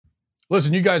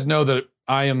Listen, you guys know that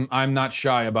I'm not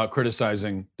shy about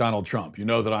criticizing Donald Trump. You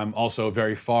know that I'm also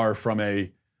very far from a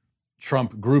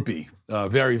Trump groupie,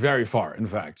 very, very far, in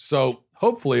fact. So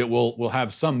hopefully it will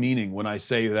have some meaning when I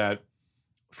say that,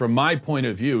 from my point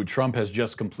of view, Trump has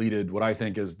just completed what I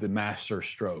think is the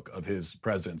masterstroke of his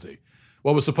presidency.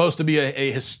 What was supposed to be a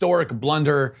historic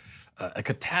blunder, a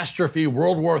catastrophe,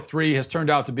 World War III, has turned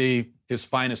out to be his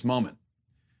finest moment.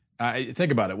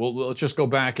 Think about it. Well, let's just go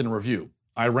back and review.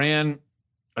 Iran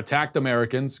attacked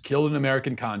Americans, killed an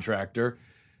American contractor,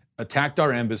 attacked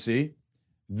our embassy.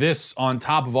 This on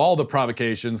top of all the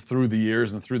provocations through the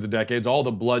years and through the decades, all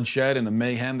the bloodshed and the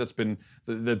mayhem that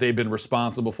they've been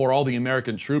responsible for, all the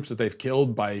American troops that they've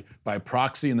killed by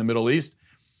proxy in the Middle East.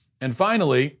 And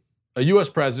finally, a U.S.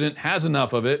 president has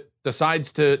enough of it,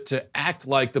 decides to act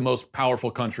like the most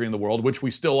powerful country in the world, which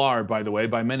we still are, by the way,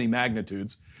 by many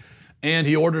magnitudes. And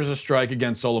he orders a strike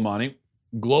against Soleimani,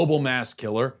 global mass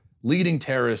killer, leading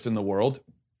terrorist in the world,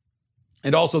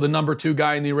 and also the number 2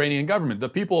 guy in the Iranian government. The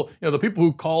people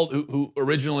who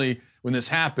originally, when this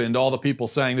happened, all the people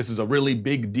saying this is a really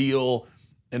big deal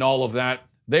and all of that,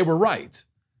 they were right.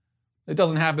 It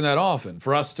doesn't happen that often.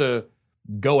 For us to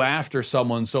go after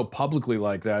someone so publicly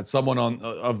like that, someone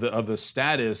of the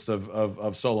status of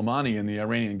Soleimani in the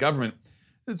Iranian government,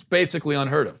 it's basically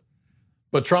unheard of.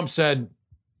 But Trump said,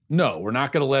 no, we're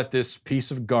not going to let this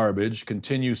piece of garbage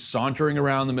continue sauntering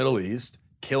around the Middle East,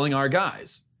 killing our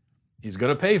guys. He's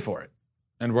going to pay for it.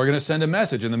 And we're going to send a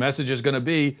message. And the message is going to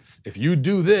be, if you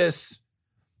do this,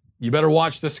 you better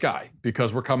watch the sky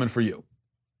because we're coming for you.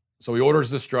 So he orders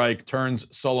the strike, turns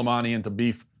Soleimani into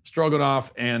beef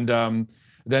stroganoff, and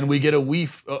then we get a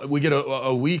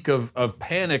week of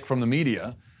panic from the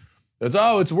media.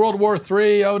 It's World War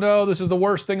III. Oh no, this is the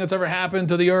worst thing that's ever happened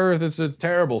to the earth. It's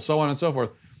terrible, so on and so forth.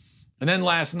 And then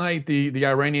last night, the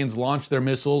Iranians launched their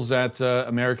missiles at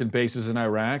American bases in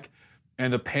Iraq,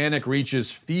 and the panic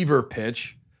reaches fever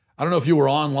pitch. I don't know if you were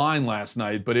online last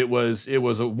night, but it was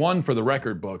a one for the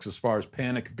record books as far as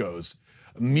panic goes.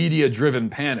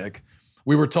 Media-driven panic.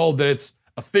 We were told that it's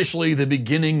officially the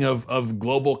beginning of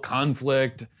global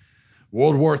conflict,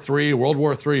 World War III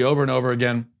over and over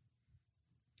again.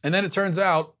 And then it turns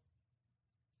out,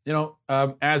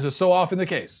 as is so often the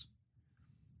case,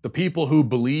 the people who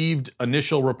believed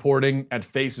initial reporting at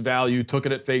face value, took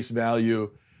it at face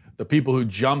value, the people who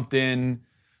jumped in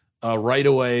right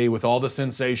away with all the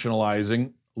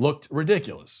sensationalizing looked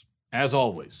ridiculous, as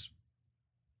always.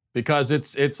 Because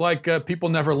it's like people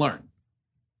never learn.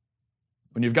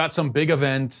 When you've got some big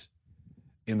event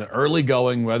in the early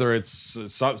going, whether it's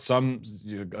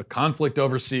a conflict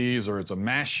overseas or it's a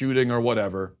mass shooting or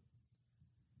whatever,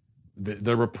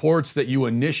 the reports that you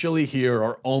initially hear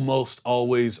are almost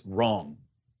always wrong.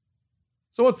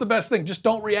 So what's the best thing? Just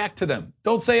don't react to them.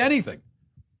 Don't say anything.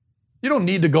 You don't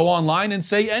need to go online and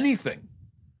say anything.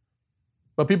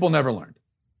 But people never learned.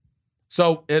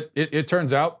 So it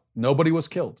turns out nobody was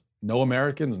killed. No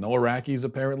Americans, no Iraqis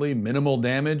apparently, minimal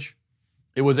damage.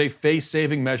 It was a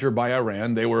face-saving measure by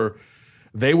Iran. They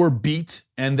were beat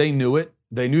and they knew it.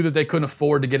 They knew that they couldn't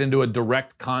afford to get into a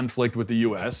direct conflict with the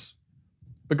U.S.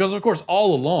 Because, of course,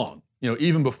 all along,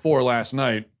 even before last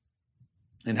night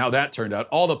and how that turned out,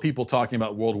 all the people talking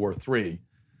about World War III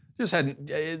just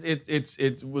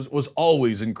was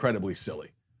always incredibly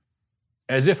silly.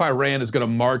 As if Iran is going to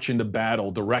march into battle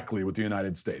directly with the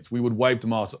United States. We would wipe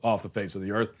them off the face of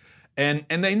the earth. And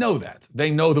they know that.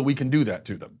 They know that we can do that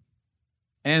to them.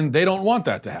 And they don't want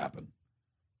that to happen.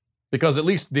 Because at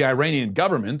least the Iranian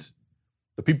government,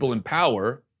 the people in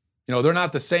power, they're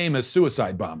not the same as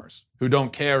suicide bombers who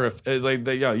don't care if, I'm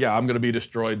going to be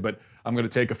destroyed, but I'm going to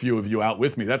take a few of you out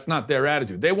with me. That's not their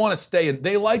attitude. They want to stay in,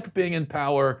 they like being in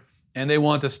power and they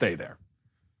want to stay there.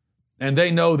 And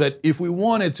they know that if we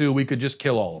wanted to, we could just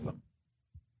kill all of them.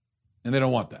 And they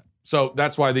don't want that. So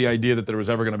that's why the idea that there was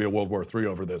ever going to be a World War III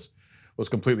over this was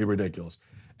completely ridiculous.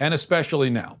 And especially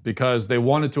now, because they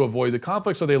wanted to avoid the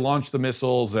conflict, so they launched the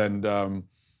missiles and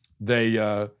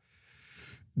they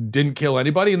didn't kill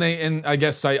anybody. And I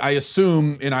guess I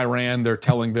assume in Iran, they're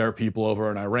telling their people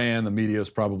over in Iran, the media is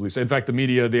probably, in fact,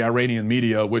 the Iranian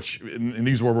media, which, and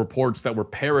these were reports that were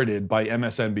parroted by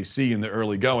MSNBC in the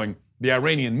early going, the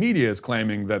Iranian media is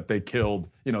claiming that they killed,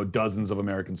 dozens of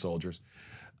American soldiers,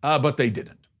 but they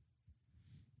didn't.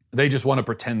 They just want to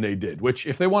pretend they did, which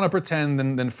if they want to pretend,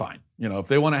 then fine. If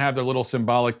they want to have their little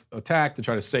symbolic attack to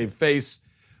try to save face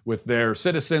with their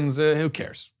citizens, who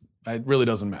cares? It really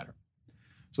doesn't matter.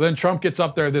 So then Trump gets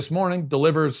up there this morning,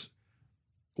 delivers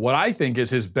what I think is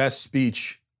his best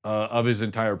speech of his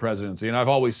entire presidency. And I've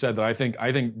always said that I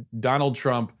think Donald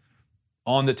Trump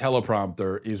on the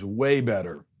teleprompter is way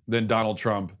better than Donald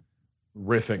Trump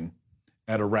riffing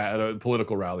at a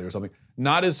political rally or something.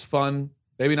 Not as fun,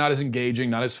 maybe not as engaging,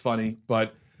 not as funny,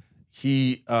 but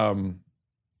he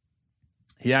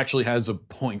actually has a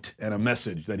point and a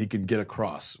message that he can get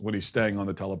across when he's staying on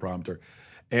the teleprompter.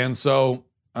 And so,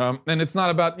 and it's not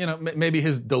about, maybe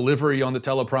his delivery on the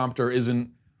teleprompter isn't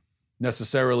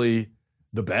necessarily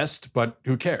the best, but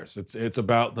who cares? It's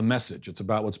about the message. It's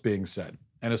about what's being said.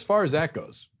 And as far as that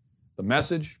goes, the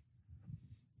message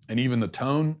and even the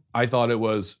tone, I thought it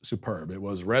was superb. It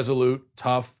was resolute,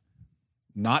 tough,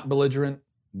 not belligerent,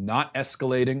 not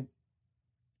escalating.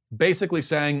 Basically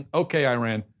saying, okay,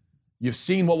 Iran, you've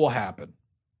seen what will happen.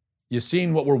 You've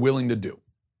seen what we're willing to do.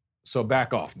 So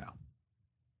back off now.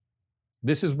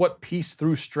 This is what peace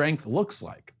through strength looks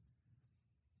like.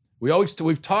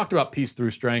 We've talked about peace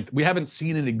through strength. We haven't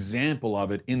seen an example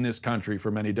of it in this country for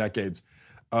many decades.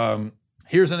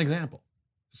 Here's an example.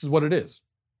 This is what it is.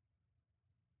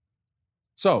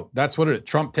 So that's what it is.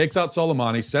 Trump takes out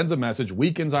Soleimani, sends a message,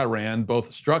 weakens Iran,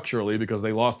 both structurally because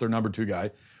they lost their number 2 guy,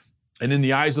 and in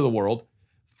the eyes of the world,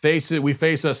 we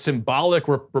face a symbolic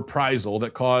reprisal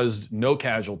that caused no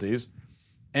casualties,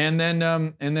 and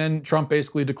then Trump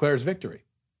basically declares victory.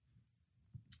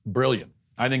 Brilliant.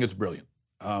 I think it's brilliant.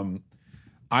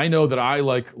 I know that I,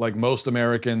 like most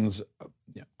Americans,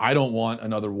 I don't want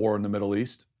another war in the Middle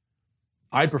East.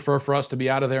 I prefer for us to be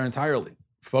out of there entirely,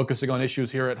 focusing on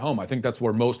issues here at home. I think that's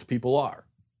where most people are.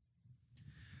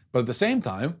 But at the same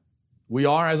time, we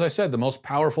are, as I said, the most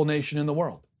powerful nation in the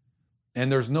world. And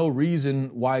there's no reason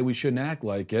why we shouldn't act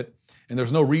like it. And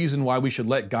there's no reason why we should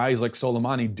let guys like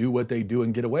Soleimani do what they do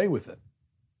and get away with it.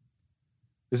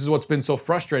 This is what's been so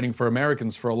frustrating for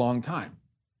Americans for a long time.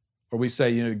 Where we say,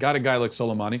 you got a guy like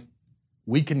Soleimani,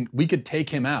 we could take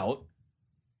him out.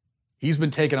 He's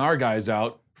been taking our guys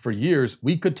out for years.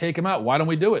 We could take him out. Why don't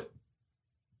we do it?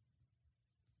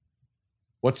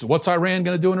 What's Iran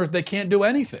going to do? They can't do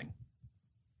anything.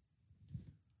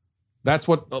 That's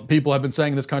what people have been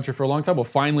saying in this country for a long time. Well,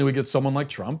 finally we get someone like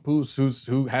Trump who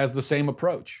has the same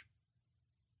approach.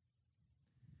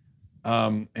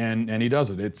 And he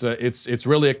does it. It's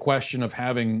really a question of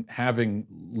having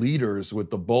leaders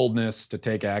with the boldness to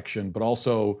take action, but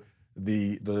also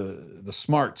the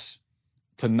smarts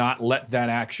to not let that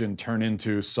action turn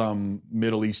into some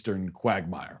Middle Eastern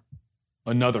quagmire,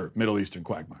 another Middle Eastern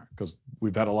quagmire, because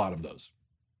we've had a lot of those.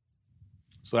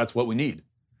 So that's what we need.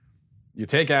 You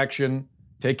take action,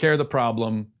 take care of the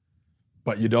problem,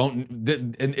 but you don't,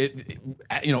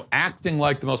 acting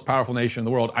like the most powerful nation in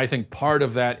the world. I think part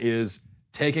of that is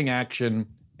taking action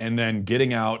and then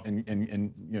getting out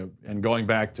and going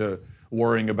back to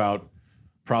worrying about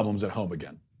problems at home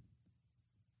again.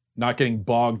 Not getting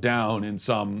bogged down in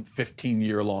some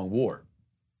 15-year-long war.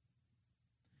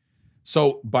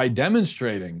 So by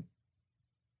demonstrating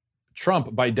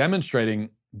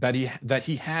that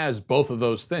he has both of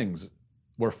those things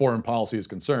where foreign policy is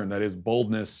concerned, that is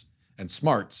boldness and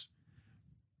smarts,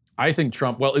 I think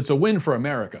Trump, well, it's a win for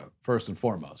America, first and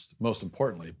foremost, most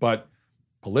importantly. But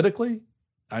politically,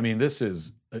 I mean, this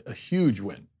is a huge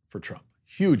win for Trump.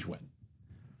 Huge win.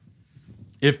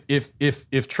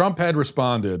 If Trump had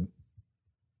responded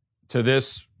to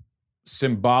this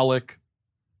symbolic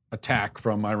attack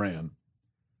from Iran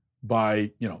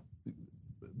by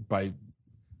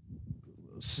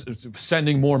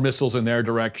sending more missiles in their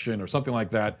direction or something like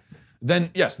that,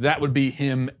 then yes, that would be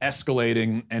him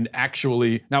escalating and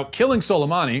actually, now killing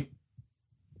Soleimani,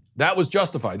 that was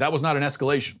justified. That was not an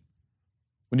escalation.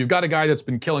 When you've got a guy that's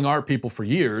been killing our people for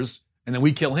years and then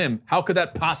we kill him, how could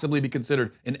that possibly be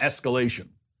considered an escalation?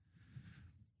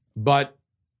 But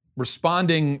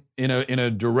responding in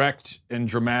a direct and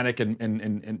dramatic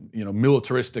and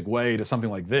militaristic way to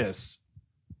something like this,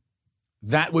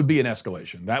 that would be an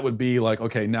escalation. That would be like,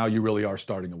 okay, now you really are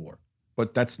starting a war.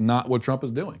 But that's not what Trump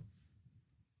is doing.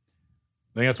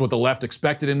 I think that's what the left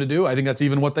expected him to do. I think that's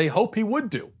even what they hope he would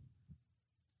do.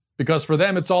 Because for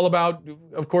them, it's all about,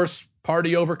 of course,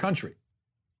 party over country.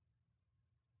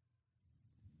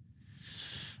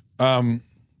 But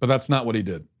that's not what he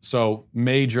did. So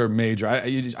major.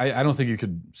 I don't think you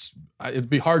could. It'd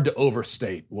be hard to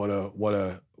overstate what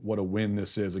a win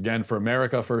this is. Again, for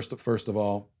America, first of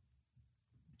all,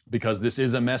 because this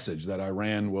is a message that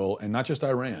Iran will, and not just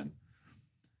Iran,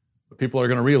 but people are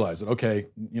going to realize that, okay,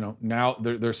 now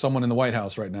there's someone in the White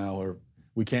House right now, or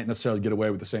we can't necessarily get away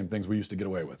with the same things we used to get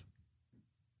away with.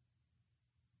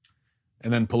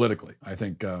 And then politically, I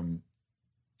think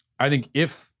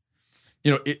if,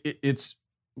 it's,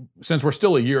 since we're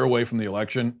still a year away from the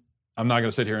election, I'm not going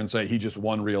to sit here and say he just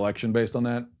won re-election based on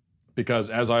that, because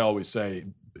as I always say,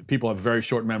 people have very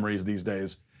short memories these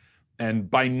days. And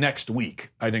by next week,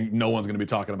 I think no one's going to be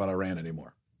talking about Iran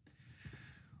anymore.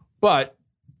 But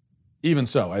even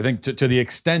so, I think to the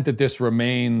extent that this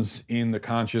remains in the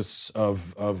conscious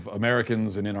of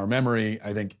Americans and in our memory,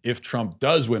 I think if Trump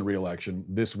does win re-election,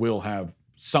 this will have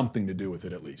something to do with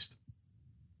it at least.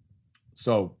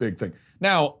 So, big thing.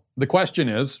 Now, the question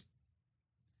is,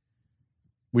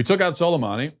 we took out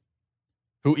Soleimani,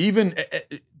 who even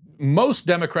most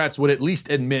Democrats would at least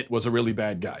admit was a really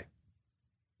bad guy.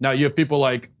 Now, you have people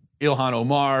like Ilhan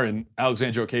Omar and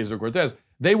Alexandria Ocasio-Cortez.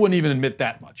 They wouldn't even admit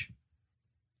that much.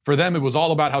 For them, it was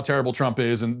all about how terrible Trump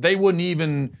is, and they wouldn't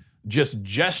even just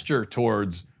gesture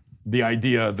towards the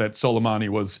idea that Soleimani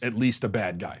was at least a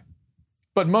bad guy.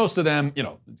 But most of them,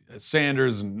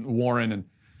 Sanders and Warren and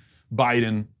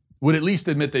Biden would at least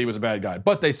admit that he was a bad guy.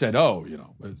 But they said,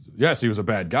 yes, he was a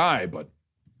bad guy, but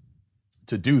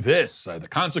to do this, the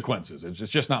consequences,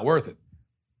 it's just not worth it.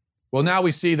 Well, now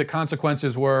we see the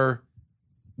consequences were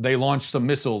they launched some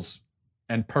missiles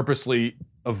and purposely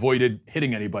avoided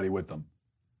hitting anybody with them.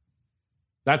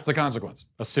 That's the consequence.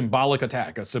 A symbolic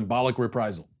attack, a symbolic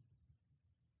reprisal.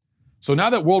 So now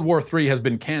that World War III has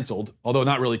been canceled, although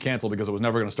not really canceled because it was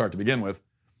never going to start to begin with,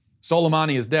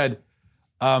 Soleimani is dead.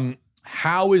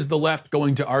 How is the left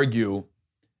going to argue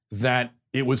that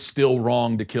it was still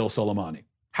wrong to kill Soleimani?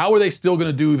 How are they still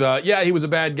going to do he was a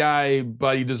bad guy,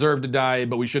 but he deserved to die,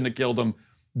 but we shouldn't have killed him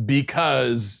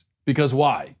because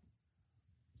why?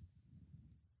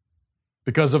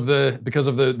 Because of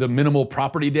the minimal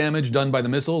property damage done by the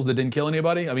missiles that didn't kill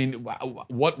anybody? I mean,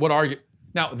 what argument?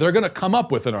 Now, they're going to come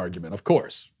up with an argument, of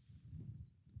course,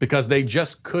 because they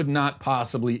just could not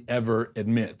possibly ever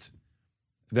admit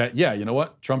that, you know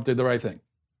what? Trump did the right thing.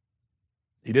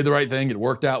 He did the right thing. It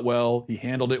worked out well. He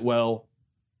handled it well.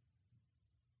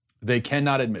 They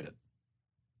cannot admit it.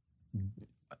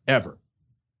 Ever.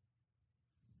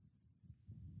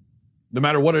 No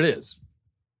matter what it is.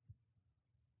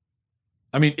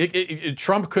 I mean,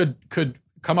 Trump could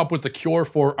come up with the cure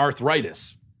for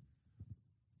arthritis.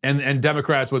 And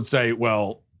Democrats would say,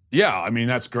 well, yeah, I mean,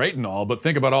 that's great and all, but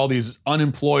think about all these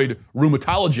unemployed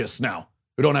rheumatologists now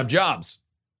who don't have jobs.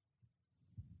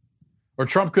 Or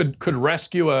Trump could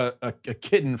rescue a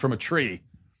kitten from a tree.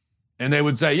 And they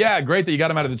would say, yeah, great that you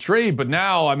got him out of the tree, but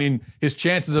now, I mean, his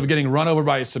chances of getting run over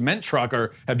by a cement truck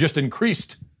have just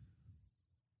increased.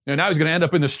 And now he's going to end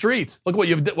up in the street. Look what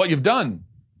you've done.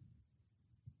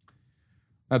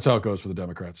 That's how it goes for the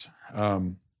Democrats.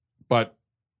 But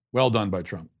well done by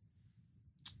Trump.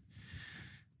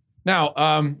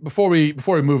 Now, before we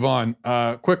move on,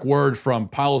 quick word from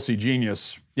Policy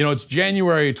Genius. It's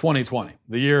January 2020.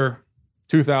 The year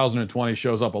 2020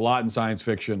 shows up a lot in science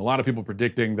fiction. A lot of people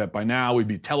predicting that by now we'd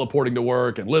be teleporting to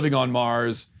work and living on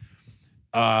Mars,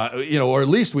 or at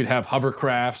least we'd have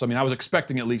hovercrafts. I mean, I was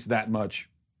expecting at least that much.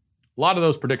 A lot of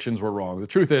those predictions were wrong. The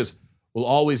truth is, we'll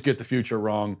always get the future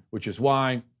wrong, which is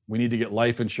why we need to get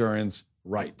life insurance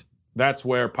right. That's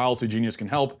where Policy Genius can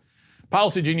help.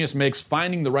 Policy Genius makes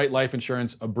finding the right life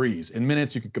insurance a breeze. In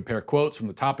minutes, you can compare quotes from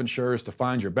the top insurers to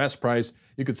find your best price.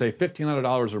 You could save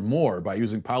 $1,500 or more by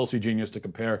using Policy Genius to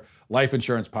compare life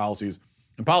insurance policies.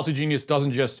 And Policy Genius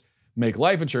doesn't just make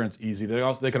life insurance easy.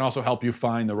 They can also help you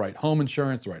find the right home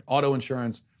insurance, the right auto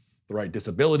insurance, the right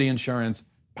disability insurance.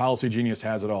 Policy Genius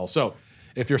has it all. So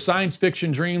if your science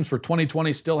fiction dreams for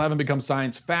 2020 still haven't become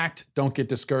science fact, don't get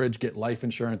discouraged. Get life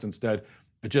insurance instead.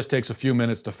 It just takes a few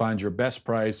minutes to find your best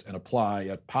price and apply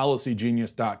at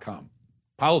policygenius.com.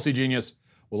 Policy Genius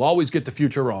will always get the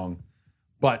future wrong,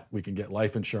 but we can get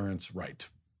life insurance right.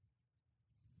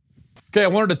 Okay, I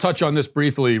wanted to touch on this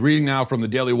briefly. Reading now from the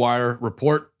Daily Wire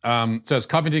report. It says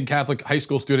Covington Catholic high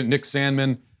school student Nick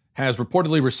Sandmann has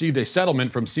reportedly received a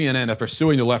settlement from CNN after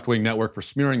suing the left-wing network for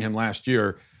smearing him last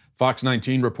year. Fox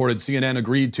 19 reported CNN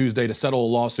agreed Tuesday to settle a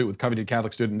lawsuit with Covington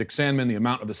Catholic student Nick Sandmann. The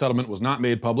amount of the settlement was not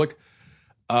made public.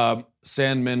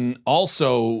 Sandmann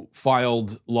also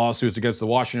filed lawsuits against the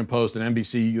Washington Post and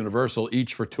NBC Universal,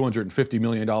 each for $250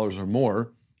 million or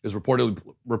more, is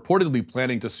reportedly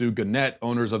planning to sue Gannett,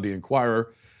 owners of the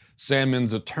Inquirer.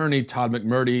 Sandmann's attorney, Todd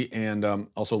McMurdy, and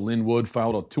also Lynn Wood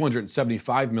filed a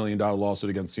 $275 million lawsuit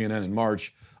against CNN in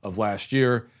March of last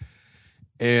year.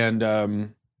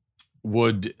 And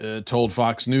Wood told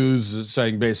Fox News,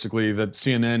 saying basically that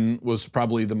CNN was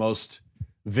probably the most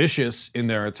vicious in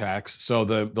their attacks. So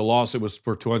the lawsuit was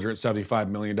for $275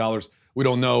 million. We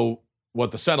don't know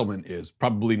what the settlement is.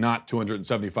 Probably not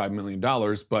 $275 million,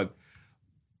 but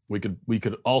we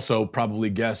could also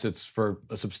probably guess it's for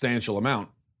a substantial amount.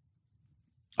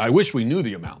 I wish we knew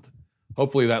the amount.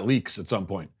 Hopefully that leaks at some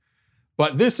point.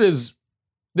 But this is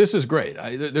great.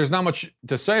 There's not much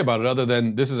to say about it other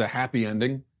than this is a happy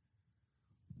ending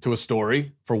to a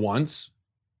story for once.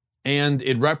 And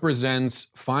it represents,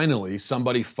 finally,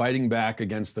 somebody fighting back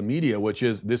against the media, which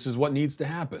is, this is what needs to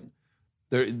happen.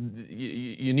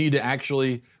 You need to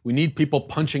actually, we need people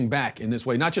punching back in this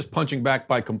way, not just punching back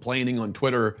by complaining on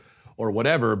Twitter or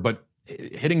whatever, but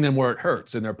hitting them where it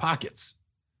hurts, in their pockets.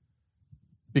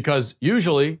 Because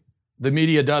usually the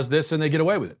media does this and they get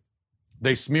away with it.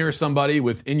 They smear somebody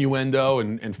with innuendo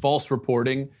and false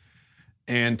reporting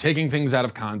and taking things out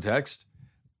of context.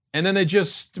 And then they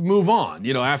just move on.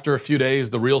 You know, after a few days,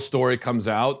 the real story comes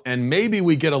out, and maybe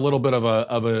we get a little bit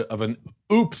of an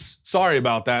oops, sorry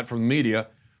about that from the media,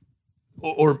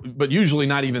 but usually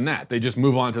not even that. They just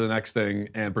move on to the next thing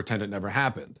and pretend it never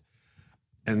happened.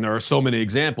 And there are so many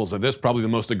examples of this. Probably the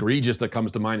most egregious that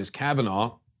comes to mind is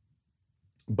Kavanaugh.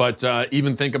 But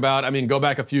even think about, I mean, go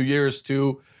back a few years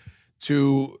to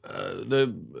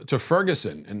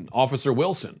Ferguson and Officer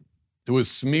Wilson, who was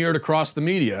smeared across the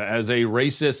media as a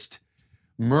racist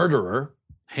murderer,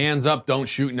 hands up, don't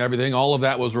shoot and everything. All of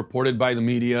that was reported by the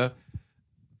media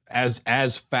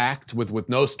as fact with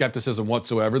no skepticism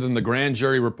whatsoever. Then the grand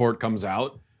jury report comes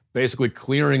out, basically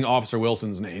clearing Officer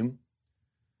Wilson's name.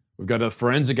 We've got a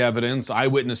forensic evidence,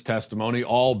 eyewitness testimony,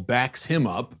 all backs him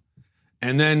up.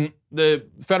 And then the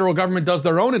federal government does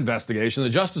their own investigation, the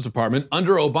Justice Department,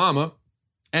 under Obama,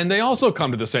 and they also come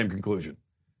to the same conclusion.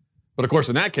 But of course,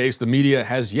 in that case, the media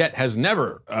has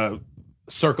never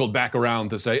circled back around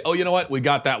to say, oh, you know what, we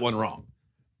got that one wrong.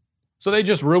 So they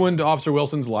just ruined Officer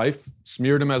Wilson's life,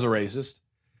 smeared him as a racist,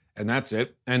 and that's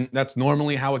it. And that's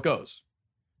normally how it goes.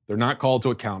 They're not called to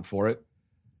account for it.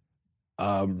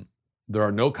 There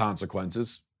are no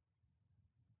consequences.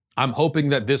 I'm hoping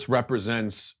that this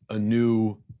represents a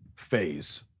new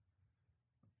phase.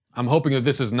 I'm hoping that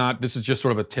this is just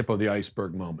sort of a tip of the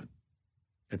iceberg moment.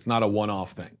 It's not a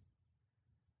one-off thing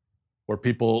where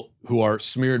people who are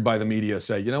smeared by the media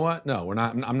say, you know what? No,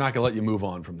 I'm not going to let you move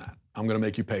on from that. I'm going to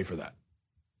make you pay for that.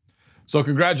 So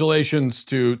congratulations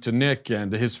to Nick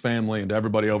and to his family and to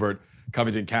everybody over at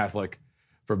Covington Catholic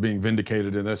for being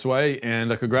vindicated in this way.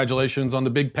 And congratulations on the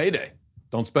big payday.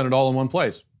 Don't spend it all in one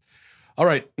place. All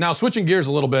right, now switching gears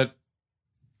a little bit, I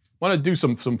want to do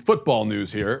some football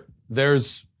news here. There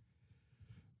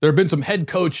have been some head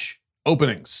coach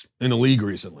openings in the league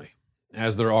recently,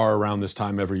 as there are around this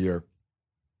time every year.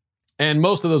 And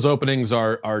most of those openings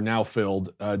are now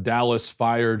filled. Dallas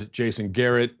fired Jason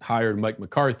Garrett, hired Mike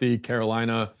McCarthy.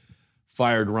 Carolina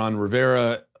fired Ron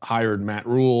Rivera, hired Matt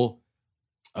Rule.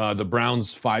 The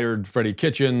Browns fired Freddie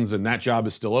Kitchens, and that job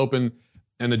is still open.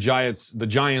 And the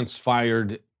Giants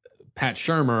fired Pat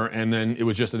Shurmur, and then it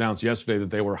was just announced yesterday that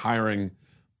they were hiring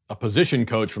a position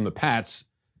coach from the Pats,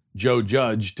 Joe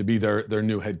Judge, to be their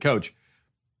new head coach,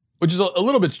 which is a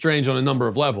little bit strange on a number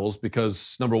of levels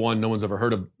because, number one, no one's ever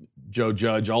heard of Joe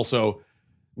Judge. Also,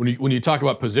 when you talk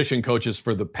about position coaches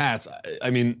for the Pats, I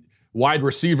mean, wide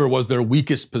receiver was their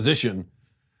weakest position,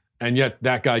 and yet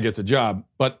that guy gets a job.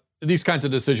 But these kinds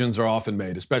of decisions are often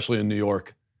made, especially in New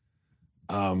York.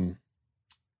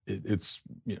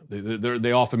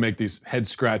 They often make these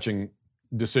head-scratching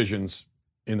decisions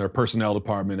in their personnel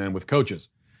department and with coaches.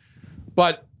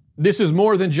 But this is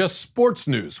more than just sports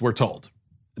news, we're told.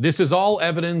 This is all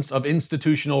evidence of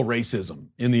institutional racism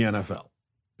in the NFL.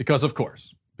 Because, of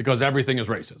course, because everything is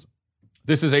racism.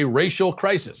 This is a racial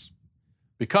crisis.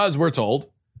 Because, we're told,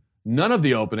 none of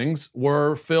the openings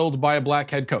were filled by a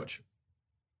black head coach,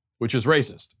 which is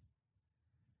racist.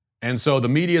 And so the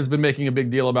media has been making a big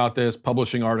deal about this,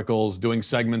 publishing articles, doing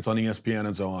segments on ESPN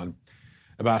and so on,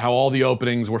 about how all the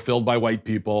openings were filled by white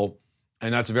people.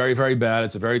 And that's very, very bad.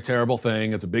 It's a very terrible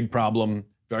thing. It's a big problem,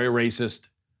 very racist.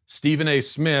 Stephen A.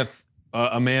 Smith,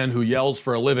 a man who yells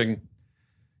for a living,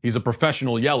 he's a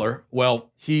professional yeller.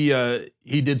 Well, he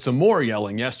did some more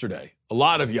yelling yesterday, a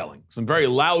lot of yelling, some very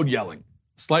loud yelling,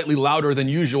 slightly louder than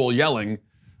usual yelling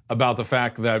about the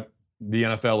fact that the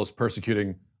NFL is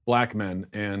persecuting black men.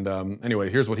 And anyway,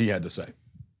 here's what he had to say.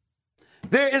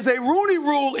 There is a Rooney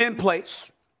Rule in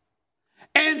place,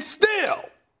 and still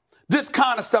this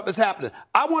kind of stuff is happening.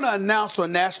 I want to announce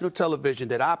on national television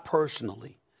that I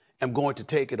personally am going to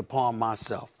take it upon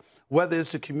myself, whether it's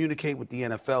to communicate with the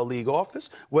NFL league office,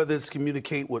 whether it's to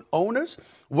communicate with owners,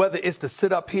 whether it's to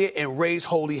sit up here and raise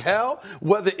holy hell,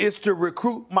 whether it's to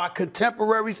recruit my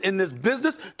contemporaries in this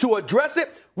business to address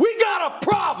it. We got a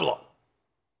problem.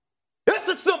 This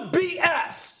is some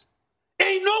BS.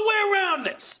 Ain't no way around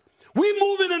this. We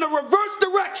moving in a reverse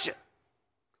direction.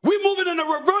 We moving in a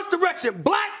reverse direction.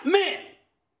 Black men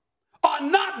are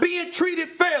not being treated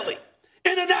fairly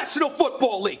in the National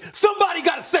Football League. Somebody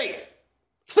got to say it.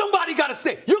 Somebody got to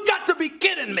say it. You got to be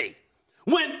kidding me.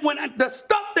 When the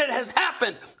stuff that has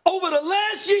happened over the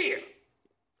last year,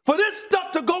 for this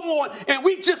stuff to go on and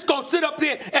we just gonna sit up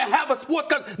here and have a sports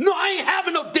conversation. No, I ain't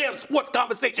having no damn sports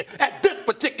conversation at this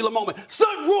particular moment.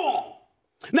 Something wrong.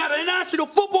 Now, the National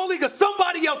Football League or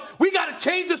somebody else, we got to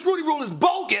change this Rudy rule. It's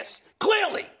bogus,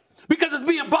 clearly, because it's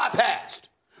being bypassed.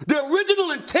 The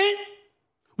original intent,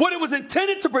 what it was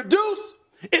intended to produce,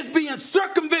 is being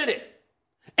circumvented.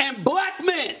 And black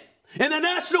men in the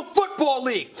National Football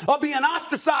League are being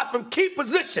ostracized from key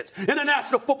positions in the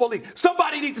National Football League.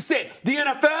 Somebody needs to say it. The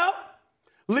NFL,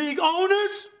 league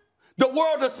owners, the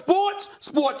world of sports,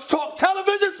 sports talk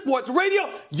television, sports radio,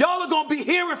 y'all are going to be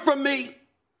hearing from me.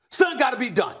 Something got to be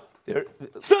done.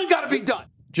 Something got to be done.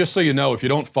 Just so you know, if you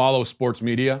don't follow sports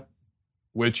media,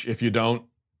 which if you don't,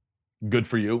 good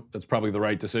for you. That's probably the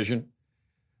right decision.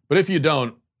 But if you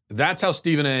don't, that's how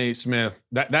Stephen A. Smith,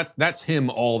 that's him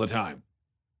all the time.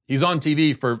 He's on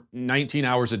TV for 19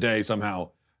 hours a day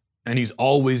somehow, and he's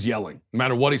always yelling, no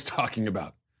matter what he's talking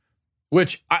about.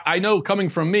 Which I know coming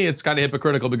from me, it's kind of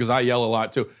hypocritical because I yell a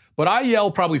lot too. But I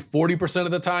yell probably 40%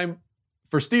 of the time.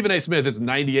 For Stephen A. Smith, it's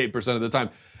 98% of the time.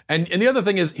 And the other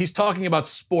thing is he's talking about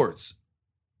sports.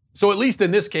 So at least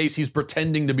in this case, he's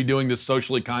pretending to be doing this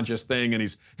socially conscious thing and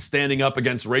he's standing up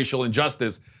against racial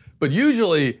injustice. But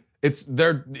usually it's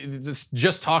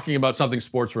just talking about something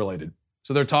sports related.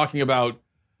 So they're talking about,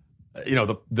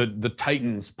 the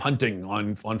Titans punting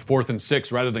on 4th and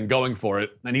 6 rather than going for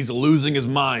it. And he's losing his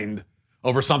mind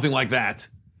over something like that.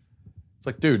 It's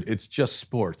like, dude, it's just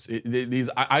sports.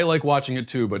 I like watching it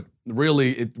too, but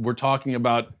really we're talking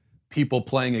about people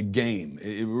playing a game.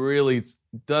 It really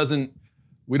doesn't,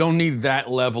 we don't need that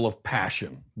level of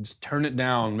passion. Just turn it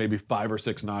down maybe 5 or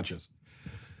 6 notches.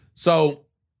 So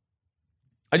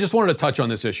I just wanted to touch on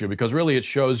this issue because really it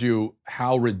shows you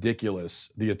how ridiculous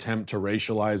the attempt to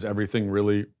racialize everything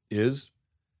really is.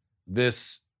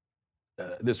 This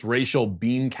racial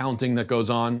bean counting that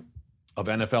goes on of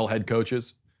NFL head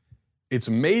coaches, it's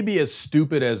maybe as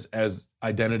stupid as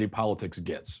identity politics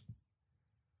gets.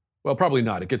 Well, probably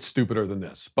not. It gets stupider than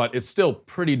this, but it's still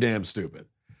pretty damn stupid.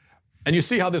 And you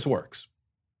see how this works.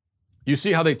 You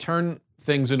see how they turn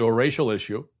things into a racial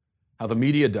issue, how the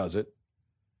media does it.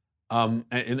 And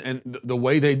the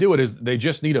way they do it is they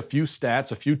just need a few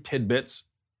stats, a few tidbits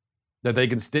that they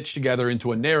can stitch together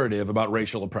into a narrative about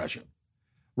racial oppression,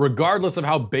 regardless of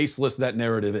how baseless that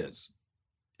narrative is.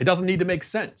 It doesn't need to make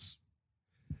sense.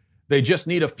 They just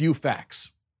need a few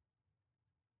facts.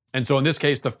 And so in this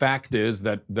case, the fact is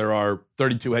that there are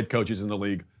 32 head coaches in the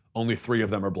league. Only 3 of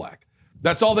them are black.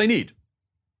 That's all they need.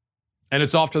 And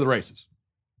it's off to the races.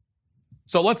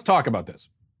 So let's talk about this.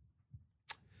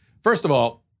 First of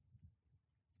all,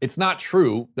 it's not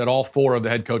true that all 4 of the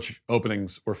head coach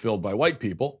openings were filled by white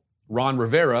people. Ron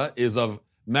Rivera is of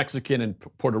Mexican and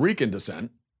Puerto Rican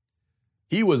descent.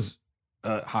 He was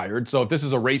hired. So if this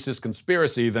is a racist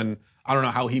conspiracy, then I don't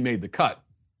know how he made the cut.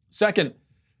 Second,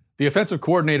 the offensive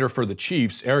coordinator for the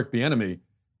Chiefs, Eric Bieniemy,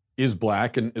 is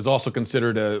black and is also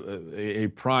considered a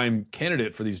prime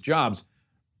candidate for these jobs.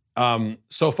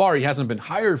 So far, he hasn't been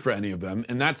hired for any of them,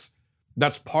 and that's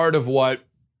part of what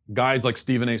guys like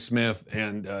Stephen A. Smith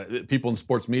and people in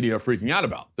sports media are freaking out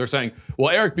about. They're saying,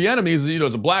 well, Eric Bieniemy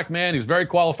is a black man. He's very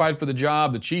qualified for the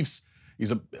job. The Chiefs,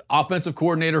 he's an offensive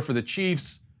coordinator for the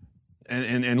Chiefs,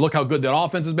 and look how good that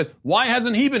offense has been. Why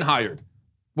hasn't he been hired?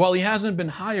 Well, he hasn't been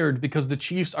hired because the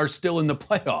Chiefs are still in the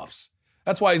playoffs.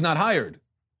 That's why he's not hired.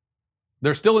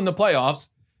 They're still in the playoffs,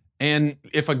 and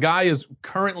if a guy is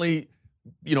currently,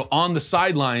 on the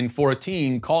sideline for a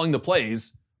team calling the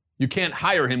plays, you can't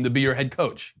hire him to be your head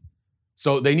coach.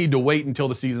 So they need to wait until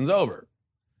the season's over.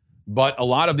 But a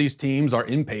lot of these teams are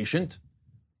impatient.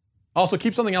 Also,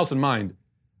 keep something else in mind.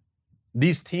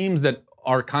 These teams that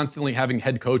are constantly having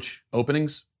head coach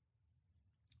openings,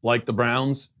 like the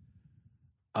Browns,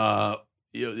 the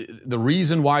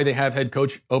reason why they have head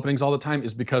coach openings all the time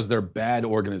is because they're bad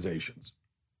organizations.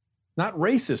 Not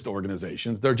racist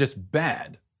organizations, they're just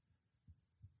bad.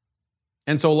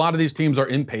 And so a lot of these teams are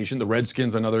impatient. The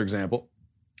Redskins, another example.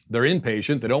 They're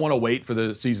impatient. They don't want to wait for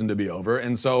the season to be over.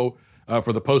 And so,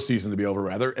 for the postseason to be over,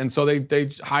 rather. And so they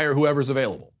hire whoever's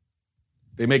available.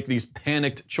 They make these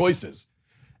panicked choices.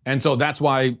 And so that's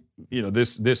why,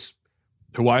 this,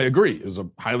 who I agree, is a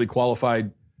highly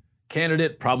qualified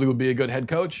candidate, probably would be a good head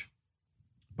coach,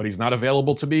 but he's not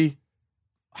available to be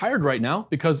hired right now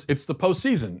because it's the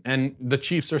postseason and the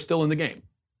Chiefs are still in the game.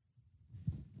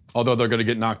 Although they're going to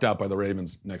get knocked out by the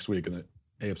Ravens next week in the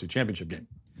AFC Championship game.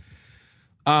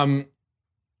 I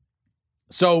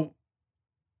still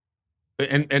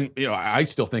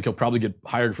think he'll probably get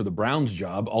hired for the Browns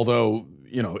job, although,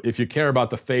 if you care about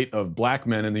the fate of black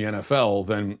men in the NFL,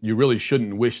 then you really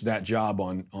shouldn't wish that job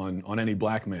on any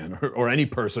black man or any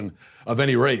person of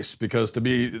any race, because to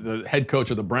be the head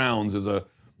coach of the Browns is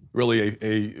really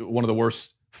one of the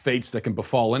worst fates that can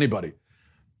befall anybody.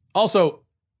 Also,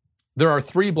 there are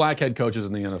 3 black head coaches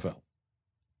in the NFL,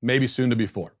 maybe soon to be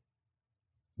 4.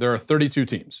 There are 32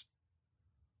 teams.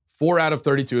 4 out of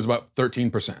 32 is about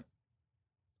 13%.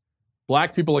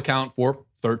 Black people account for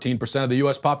 13% of the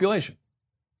U.S. population.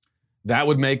 That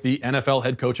would make the NFL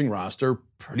head coaching roster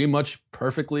pretty much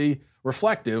perfectly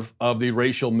reflective of the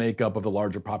racial makeup of the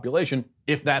larger population,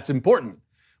 if that's important,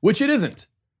 which it isn't,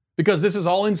 because this is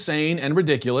all insane and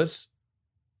ridiculous,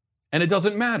 and it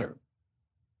doesn't matter.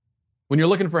 When you're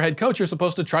looking for a head coach, you're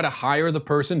supposed to try to hire the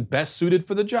person best suited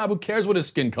for the job. Who cares what his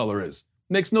skin color is?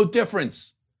 Makes no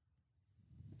difference.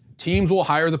 Teams will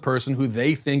hire the person who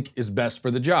they think is best for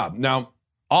the job. Now,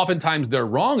 oftentimes they're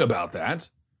wrong about that,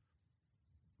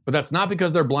 but that's not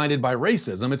because they're blinded by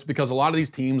racism. It's because a lot of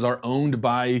these teams are owned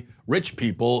by rich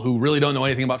people who really don't know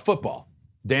anything about football.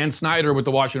 Dan Snyder with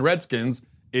the Washington Redskins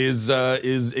is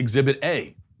Exhibit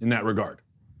A in that regard.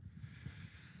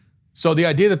 So the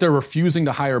idea that they're refusing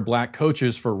to hire black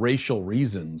coaches for racial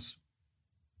reasons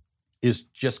is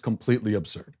just completely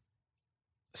absurd.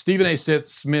 Stephen A.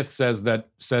 Smith says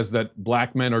that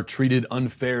black men are treated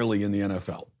unfairly in the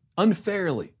NFL.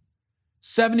 Unfairly.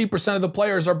 70% of the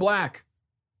players are black.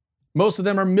 Most of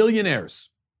them are millionaires.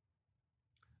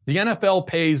 The NFL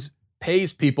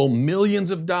pays people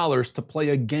millions of dollars to play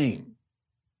a game.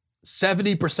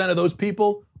 70% of those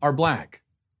people are black.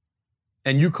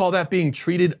 And you call that being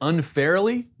treated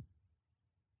unfairly?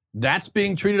 If that's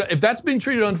being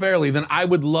treated unfairly, then I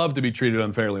would love to be treated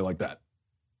unfairly like that.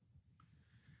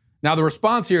 Now, the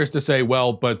response here is to say,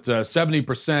 well, but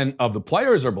 70% of the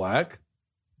players are black.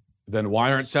 Then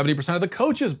why aren't 70% of the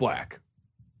coaches black?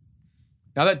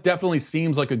 Now, that definitely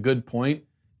seems like a good point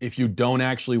if you don't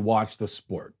actually watch the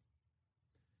sport.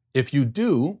 If you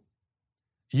do,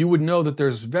 you would know that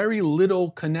there's very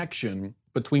little connection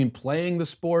between playing the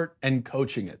sport and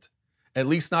coaching it, at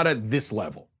least not at this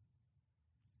level.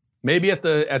 Maybe at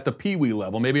the Pee-wee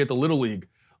level, maybe at the Little League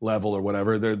level or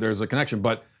whatever, there's a connection.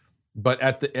 But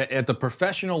at the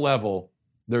professional level,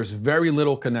 there's very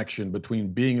little connection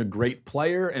between being a great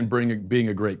player and being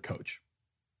a great coach.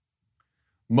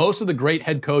 Most of the great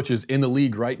head coaches in the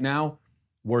league right now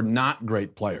were not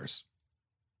great players.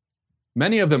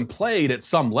 Many of them played at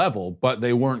some level, but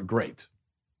they weren't great.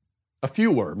 A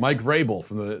few were. Mike Vrabel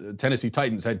from the Tennessee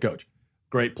Titans, head coach,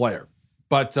 great player.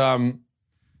 But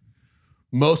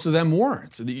most of them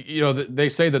weren't. They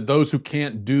say that those who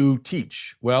can't do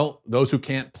teach. Well, those who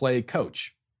can't play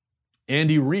coach.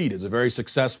 Andy Reid is a very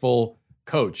successful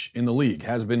coach in the league,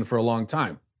 has been for a long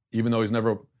time, even though he's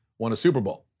never won a Super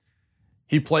Bowl.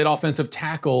 He played offensive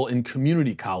tackle in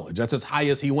community college. That's as high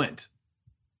as he went.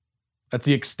 That's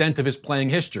the extent of his playing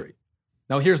history.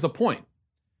 Now, here's the point.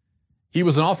 He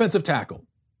was an offensive tackle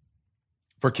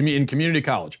in community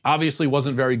college. Obviously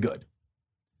wasn't very good.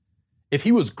 If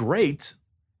he was great,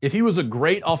 if he was a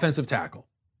great offensive tackle,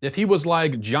 if he was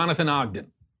like Jonathan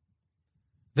Ogden,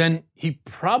 then he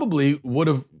probably would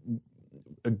have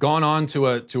gone on to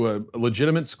a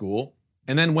legitimate school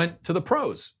and then went to the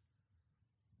pros.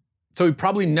 So he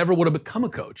probably never would have become a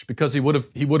coach because he would have,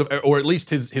 or at least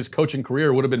his coaching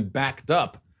career would have been backed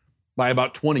up by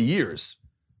about 20 years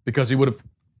because he would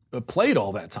have played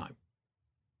all that time.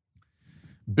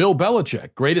 Bill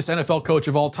Belichick, greatest NFL coach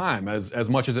of all time, as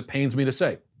much as it pains me to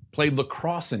say, played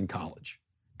lacrosse in college,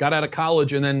 got out of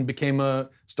college and then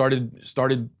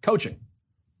started coaching.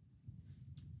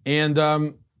 And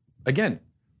again,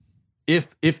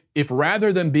 if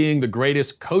rather than being the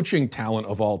greatest coaching talent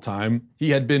of all time,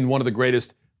 he had been one of the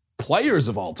greatest players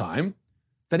of all time,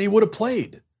 then he would have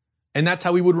played. And that's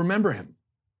how we would remember him.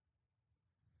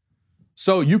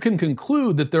 So you can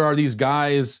conclude that there are these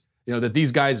guys, that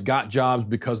these guys got jobs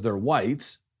because they're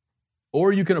white,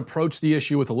 or you can approach the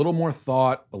issue with a little more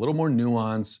thought, a little more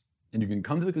nuance, and you can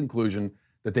come to the conclusion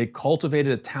that they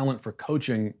cultivated a talent for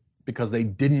coaching because they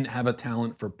didn't have a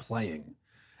talent for playing.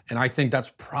 And I think that's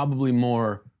probably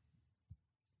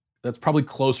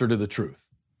closer to the truth.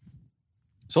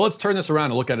 So let's turn this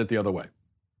around and look at it the other way,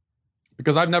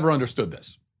 because I've never understood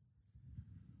this.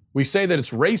 We say that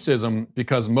it's racism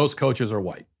because most coaches are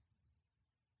white.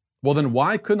 Well, then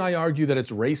why couldn't I argue that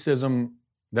it's racism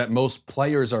that most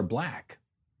players are black?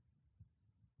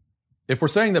 If we're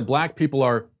saying that black people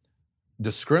are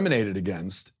discriminated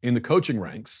against in the coaching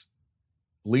ranks,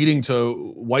 leading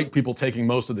to white people taking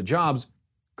most of the jobs,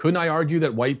 couldn't I argue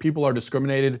that white people are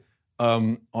discriminated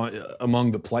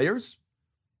among the players,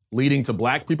 leading to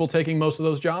black people taking most of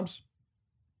those jobs?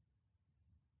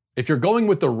 If you're going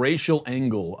with the racial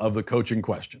angle of the coaching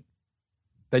question,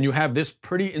 then you have this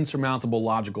pretty insurmountable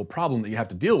logical problem that you have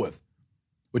to deal with,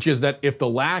 which is that if the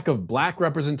lack of black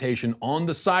representation on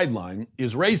the sideline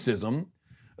is racism,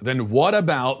 then what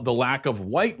about the lack of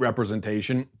white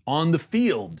representation on the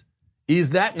field?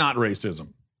 Is that not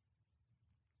racism?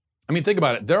 I mean, think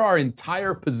about it. There are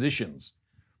entire positions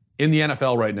in the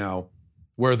NFL right now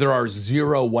where there are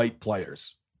 0 white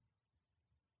players.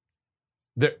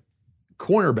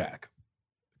 Cornerback,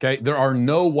 okay? There are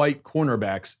no white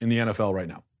cornerbacks in the NFL right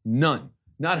now. None.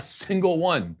 Not a single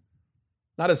one.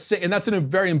 And that's in a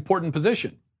very important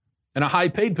position and a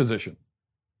high-paid position.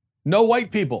 No white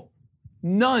people.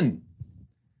 None.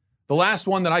 The last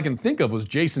one that I can think of was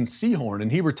Jason Sehorn,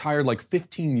 and he retired like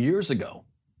 15 years ago.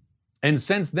 And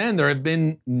since then, there have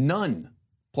been none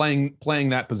playing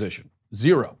that position.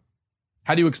 0.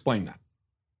 How do you explain that?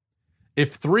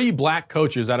 If 3 black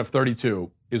coaches out of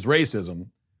 32 is racism,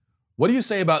 what do you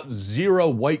say about 0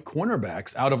 white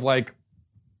cornerbacks out of like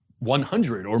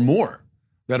 100 or more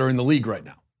that are in the league right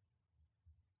now?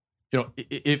 You know,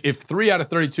 if 3 out of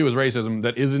 32 is racism,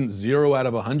 that isn't 0 out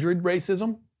of 100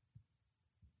 racism?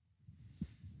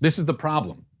 This is the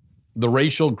problem. The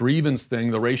racial grievance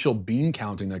thing, the racial bean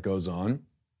counting that goes on,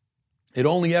 it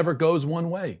only ever goes one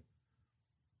way.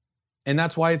 And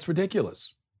that's why it's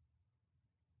ridiculous.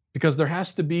 Because there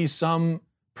has to be some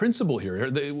principle here.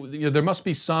 There must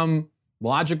be some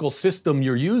logical system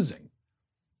you're using.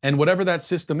 And whatever that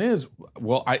system is,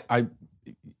 well, I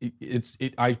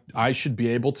should be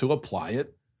able to apply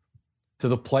it to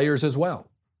the players as well.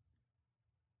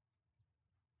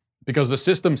 Because the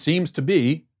system seems to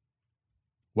be,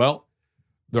 well,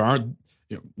 there aren't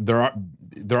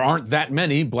that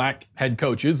many black head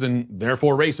coaches, and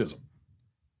therefore racism.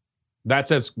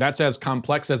 That's as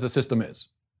complex as the system is.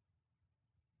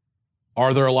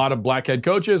 Are there a lot of black head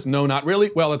coaches? No, not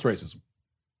really. Well, that's racism.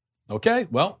 Okay,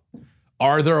 well,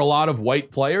 are there a lot of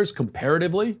white players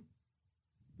comparatively?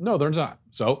 No, there's not.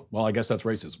 So, well, I guess that's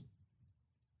racism.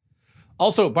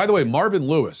 Also, by the way, Marvin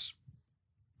Lewis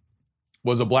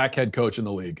was a black head coach in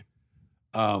the league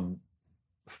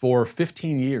for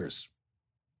 15 years.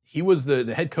 He was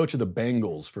the head coach of the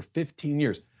Bengals for 15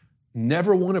 years.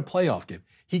 Never won a playoff game.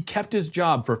 He kept his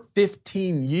job for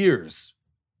 15 years.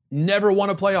 Never won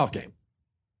a playoff game.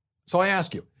 So I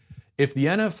ask you, if the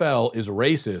NFL is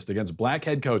racist against black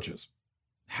head coaches,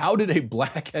 how did a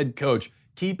black head coach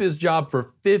keep his job for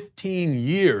 15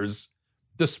 years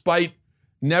despite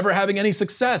never having any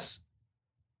success?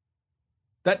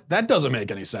 That doesn't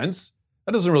make any sense.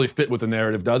 That doesn't really fit with the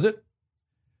narrative, does it?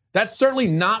 That's certainly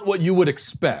not what you would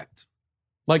expect.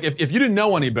 Like if you didn't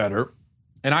know any better,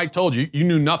 and I told you, you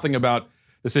knew nothing about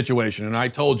the situation, and I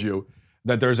told you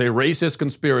that there's a racist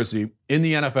conspiracy in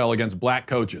the NFL against black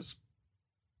coaches,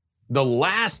 the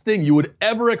last thing you would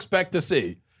ever expect to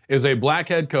see is a black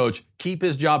head coach keep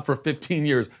his job for 15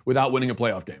 years without winning a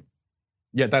playoff game.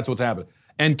 Yet that's what's happened.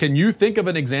 And can you think of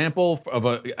an example of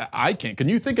I can't. Can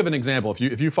you think of an example,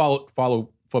 if you follow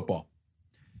football,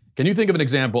 can you think of an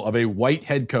example of a white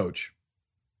head coach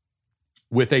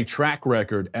with a track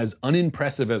record as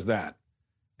unimpressive as that,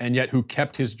 and yet who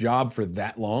kept his job for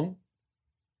that long?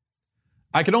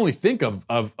 I can only think of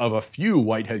a few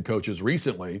white head coaches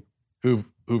recently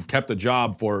who've kept a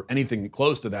job for anything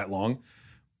close to that long.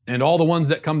 And all the ones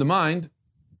that come to mind,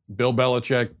 Bill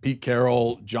Belichick, Pete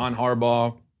Carroll, John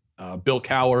Harbaugh, Bill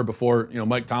Cowher before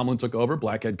Mike Tomlin took over,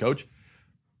 black head coach,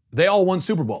 they all won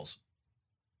Super Bowls.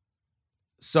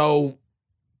 So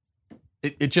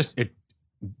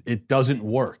it doesn't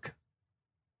work.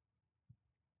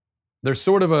 There's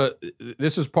sort of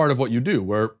this is part of what you do,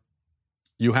 where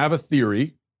you have a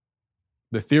theory.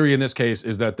 The theory in this case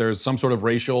is that there's some sort of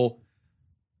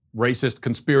racist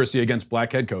conspiracy against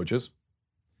black head coaches.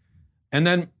 And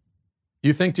then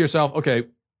you think to yourself, okay,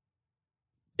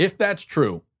 if that's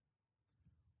true,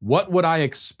 what would I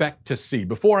expect to see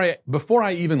before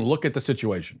I even look at the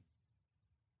situation?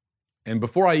 And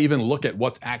before I even look at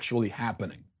what's actually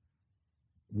happening,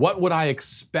 what would I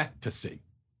expect to see?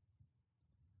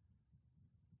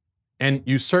 And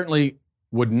you certainly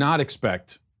would not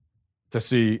expect to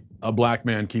see a black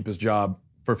man keep his job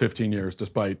for 15 years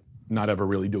despite not ever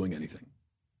really doing anything.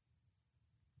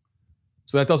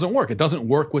 So that doesn't work. It doesn't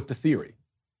work with the theory.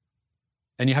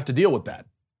 And you have to deal with that.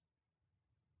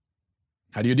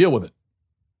 How do you deal with it?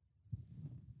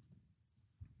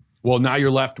 Well, now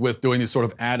you're left with doing these sort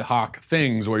of ad hoc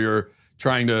things where you're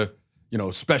trying to,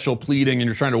 special pleading, and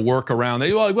you're trying to work around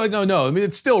that. Well, no. I mean,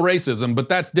 it's still racism, but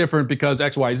that's different because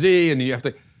X, Y, Z, and you have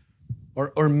to,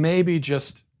 or maybe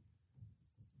just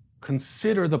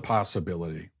consider the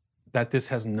possibility that this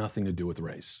has nothing to do with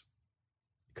race.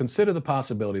 consider the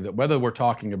possibility that whether we're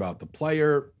talking about the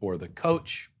player or the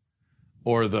coach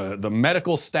or the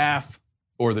medical staff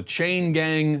or the chain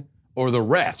gang or the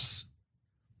refs,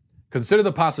 consider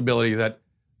the possibility that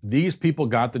these people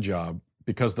got the job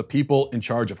because the people in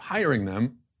charge of hiring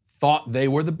them thought they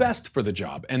were the best for the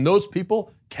job. And those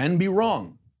people can be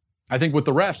wrong. I think with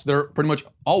the refs, they're pretty much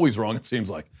always wrong, it seems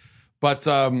like. But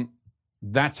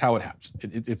that's how it happens.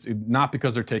 It's not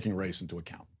because they're taking race into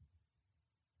account.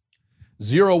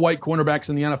 0 white cornerbacks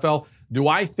in the NFL. Do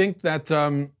I think that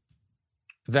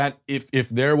that if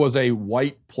there was a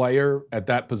white player at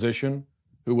that position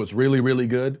who was really, really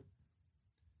good,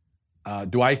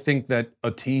 do I think that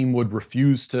a team would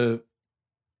refuse to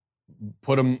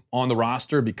put him on the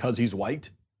roster because he's white?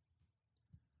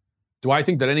 Do I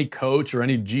think that any coach or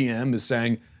any GM is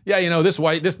saying, yeah,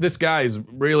 this guy is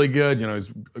really good,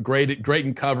 he's great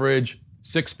in coverage,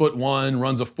 6'1",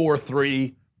 runs a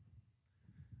 4.3,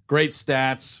 great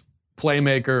stats,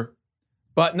 playmaker,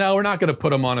 but no, we're not going to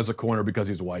put him on as a corner because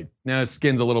he's white. Now his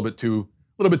skin's a little bit too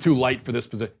light for this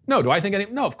position. No, do I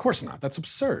think no, of course not. That's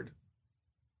absurd.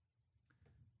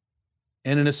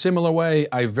 And in a similar way,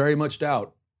 I very much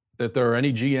doubt that there are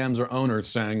any GMs or owners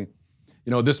saying,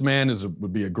 this man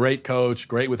would be a great coach,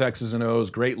 great with X's and O's,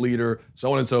 great leader,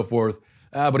 so on and so forth,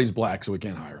 but he's black, so we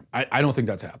can't hire him. I don't think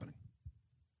that's happening.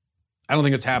 I don't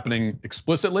think it's happening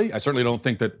explicitly. I certainly don't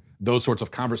think that those sorts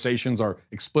of conversations are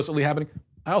explicitly happening.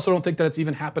 I also don't think that it's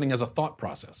even happening as a thought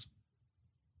process.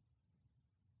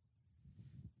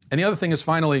 And the other thing is,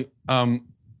 finally,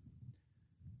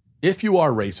 if you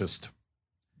are racist,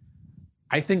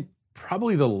 I think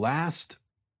probably the last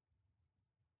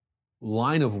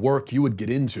line of work you would get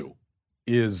into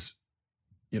is,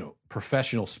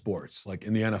 professional sports, like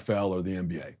in the NFL or the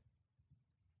NBA.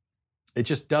 It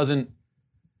just doesn't,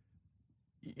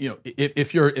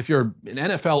 if you're an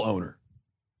NFL owner,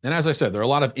 and as I said, there are a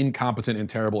lot of incompetent and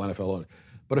terrible NFL owners,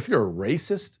 but if you're a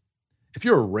racist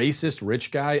rich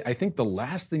guy, I think the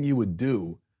last thing you would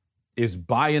do is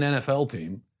buy an NFL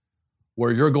team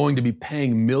where you're going to be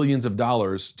paying millions of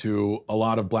dollars to a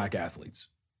lot of black athletes.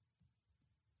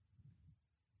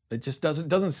 It just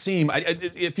doesn't seem.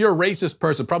 If you're a racist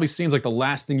person, it probably seems like the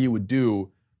last thing you would do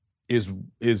is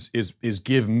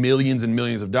give millions and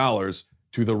millions of dollars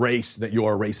to the race that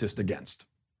you're racist against.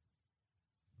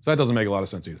 So that doesn't make a lot of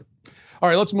sense either. All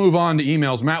right, let's move on to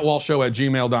emails.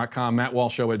 MattWalshShow@gmail.com.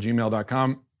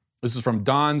 MattWalshShow@gmail.com. This is from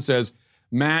Don. Says,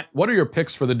 Matt, what are your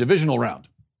picks for the divisional round?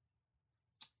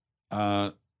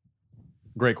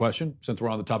 Great question. Since we're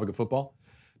on the topic of football,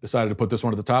 decided to put this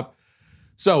one at the top.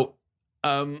 So.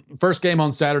 First game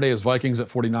on Saturday is Vikings at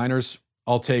 49ers.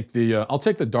 I'll take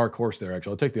the dark horse there,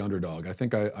 actually. I'll take the underdog. I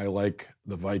think I like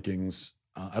the Vikings.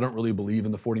 I don't really believe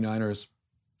in the 49ers.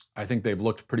 I think they've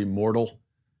looked pretty mortal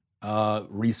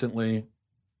recently,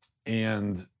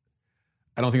 and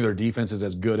I don't think their defense is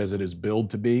as good as it is billed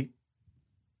to be.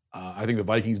 I think the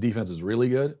Vikings defense is really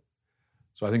good,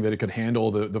 so I think that it could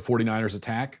handle the 49ers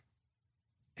attack.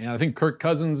 And I think Kirk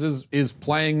Cousins is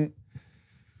playing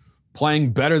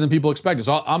better than people expected.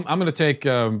 So I'm going to take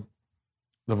the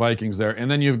Vikings there.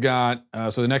 And then you've got,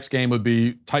 so the next game would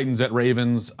be Titans at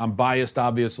Ravens. I'm biased,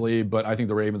 obviously, but I think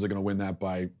the Ravens are going to win that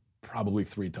by probably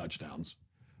 3 touchdowns.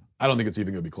 I don't think it's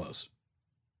even going to be close.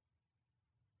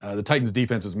 The Titans'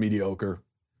 defense is mediocre,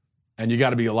 and you got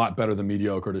to be a lot better than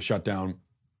mediocre to shut down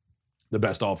the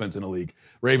best offense in the league.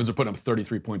 Ravens are putting up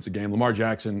 33 points a game. Lamar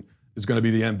Jackson is going to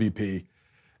be the MVP.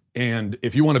 And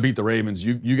if you want to beat the Ravens,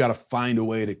 you got to find a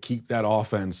way to keep that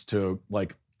offense to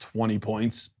like 20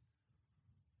 points.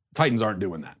 Titans aren't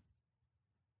doing that.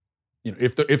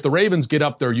 If the Ravens get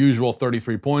up their usual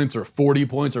 33 points or 40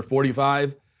 points or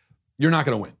 45, you're not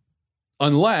going to win.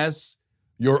 Unless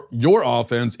your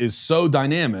offense is so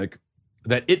dynamic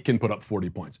that it can put up 40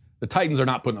 points. The Titans are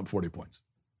not putting up 40 points.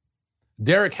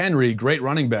 Derrick Henry, great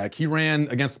running back, he ran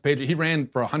against the Patriots. He ran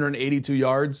for 182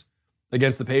 yards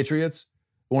against the Patriots.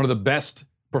 One of the best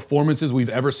performances we've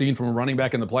ever seen from a running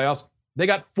back in the playoffs. They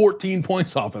got 14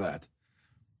 points off of that.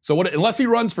 So unless he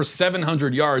runs for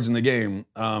 700 yards in the game,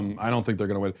 I don't think they're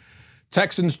going to win.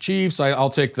 Texans, Chiefs, I'll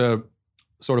take the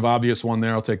sort of obvious one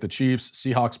there. I'll take the Chiefs.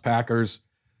 Seahawks, Packers.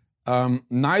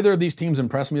 Neither of these teams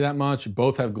impress me that much.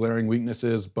 Both have glaring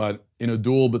weaknesses, but in a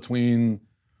duel between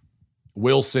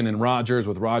Wilson and Rodgers,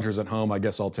 with Rodgers at home, I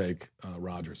guess I'll take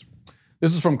Rodgers.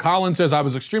 This is from Colin. Says, I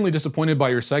was extremely disappointed by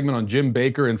your segment on Jim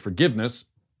Bakker and forgiveness.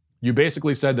 You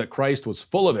basically said that Christ was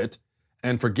full of it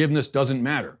and forgiveness doesn't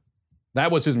matter.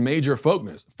 That was his major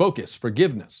focus,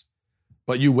 forgiveness.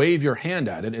 But you wave your hand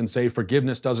at it and say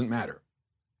forgiveness doesn't matter.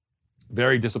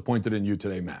 Very disappointed in you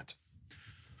today, Matt.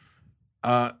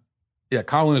 Yeah,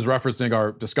 Colin is referencing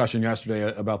our discussion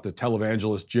yesterday about the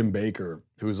televangelist Jim Baker,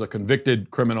 who is a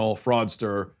convicted criminal,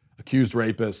 fraudster, accused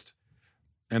rapist,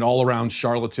 and all-around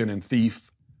charlatan and thief.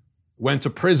 Went to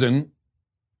prison,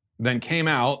 then came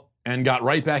out and got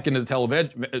right back into the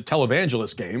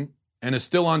televangelist game and is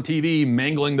still on TV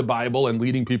mangling the Bible and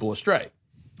leading people astray.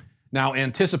 Now,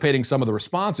 anticipating some of the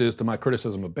responses to my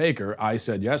criticism of Baker, I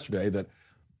said yesterday that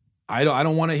I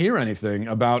don't want to hear anything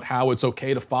about how it's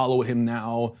okay to follow him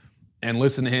now and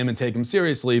listen to him and take him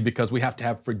seriously because we have to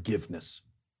have forgiveness.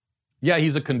 Yeah,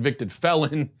 he's a convicted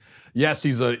felon. Yes,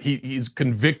 he's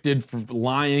convicted for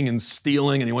lying and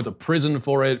stealing, and he went to prison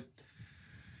for it.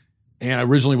 And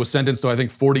originally was sentenced to, I think,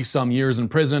 40-some years in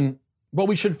prison. But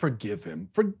we should forgive him.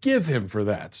 Forgive him for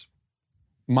that.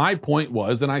 My point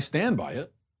was, and I stand by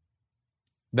it,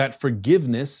 that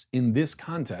forgiveness in this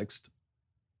context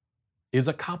is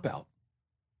a cop-out.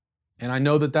 And I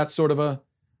know that that's sort of a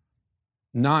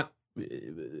not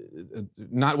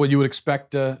what you would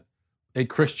expect a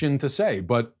Christian to say,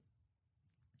 but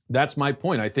that's my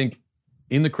point. I think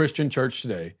in the Christian church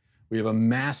today, we have a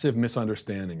massive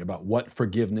misunderstanding about what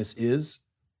forgiveness is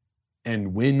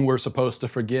and when we're supposed to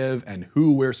forgive and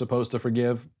who we're supposed to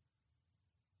forgive.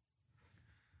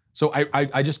 So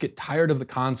I just get tired of the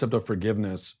concept of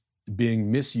forgiveness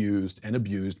being misused and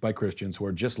abused by Christians who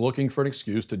are just looking for an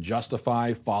excuse to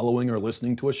justify following or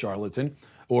listening to a charlatan,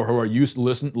 or who are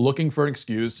looking for an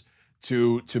excuse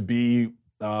to be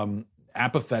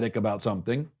apathetic about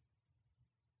something,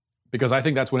 because I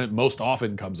think that's when it most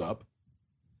often comes up.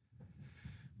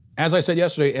 As I said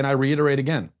yesterday, and I reiterate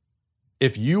again,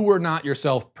 if you were not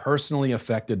yourself personally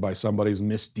affected by somebody's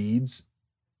misdeeds,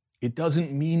 it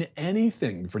doesn't mean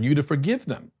anything for you to forgive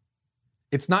them.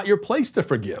 It's not your place to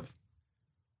forgive.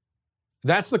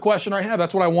 That's the question I have.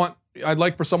 That's what I'd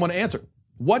like for someone to answer.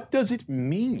 What does it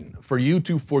mean for you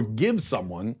to forgive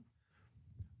someone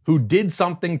who did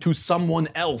something to someone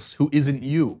else who isn't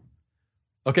you?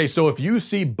 Okay, so if you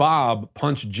see Bob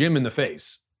punch Jim in the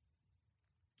face,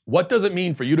 what does it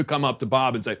mean for you to come up to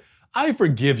Bob and say, I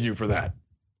forgive you for that?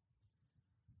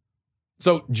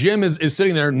 So Jim is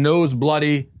sitting there, nose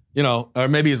bloody, or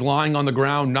maybe he's lying on the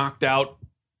ground, knocked out.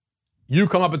 You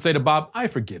come up and say to Bob, I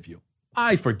forgive you.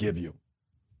 I forgive you.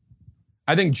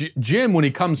 I think Jim, when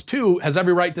he comes to, has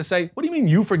every right to say, what do you mean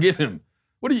you forgive him?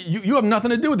 What do you have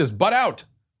nothing to do with this, butt out.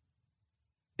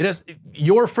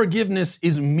 Your forgiveness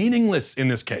is meaningless in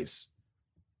this case.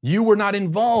 You were not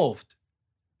involved.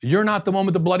 You're not the one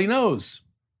with the bloody nose.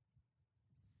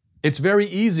 It's very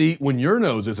easy when your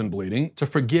nose isn't bleeding to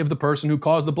forgive the person who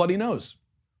caused the bloody nose.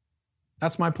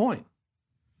 That's my point.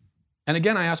 And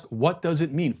again, I ask, what does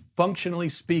it mean, functionally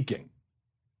speaking?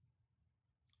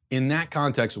 In that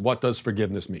context, what does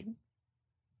forgiveness mean?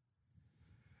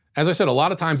 As I said, a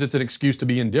lot of times it's an excuse to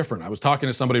be indifferent. I was talking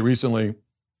to somebody recently,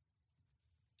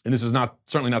 and this is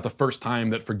certainly not the first time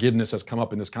that forgiveness has come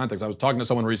up in this context. I was talking to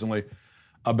someone recently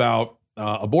about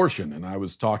abortion, and I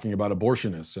was talking about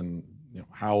abortionists and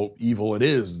how evil it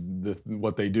is,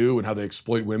 what they do and how they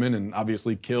exploit women and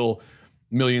obviously kill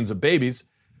millions of babies.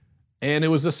 And it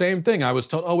was the same thing. I was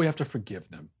told, we have to forgive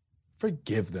them.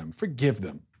 Forgive them. Forgive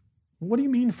them. What do you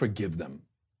mean forgive them?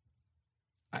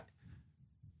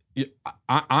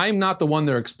 I'm not the one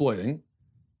they're exploiting.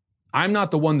 I'm not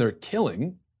the one they're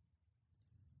killing.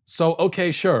 So,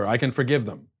 okay, sure, I can forgive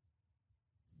them.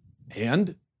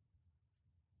 And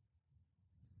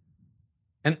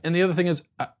the other thing is,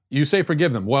 you say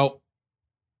forgive them. Well,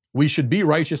 we should be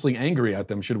righteously angry at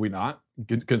them, should we not,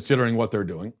 considering what they're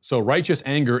doing? So righteous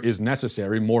anger is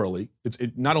necessary morally. It's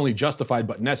not only justified,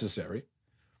 but necessary.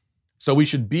 So we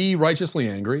should be righteously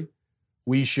angry.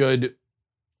 We should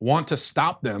want to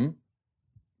stop them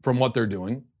from what they're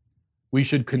doing. We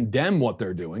should condemn what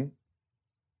they're doing.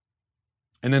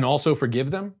 And then also forgive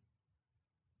them.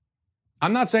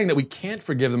 I'm not saying that we can't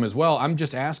forgive them as well. I'm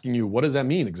just asking you, what does that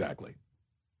mean exactly?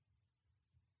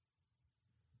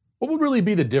 What would really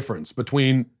be the difference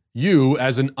between you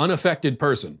as an unaffected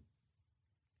person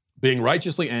being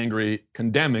righteously angry,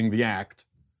 condemning the act,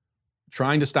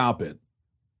 trying to stop it,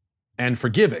 and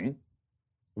forgiving,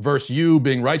 versus you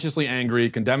being righteously angry,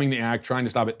 condemning the act, trying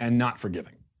to stop it, and not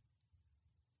forgiving?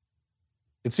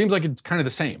 It seems like it's kind of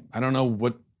the same. I don't know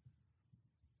what...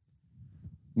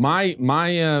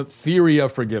 My theory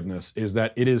of forgiveness is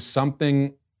that it is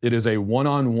a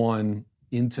one-on-one,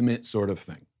 intimate sort of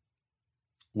thing,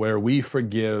 where we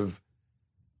forgive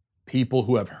people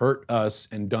who have hurt us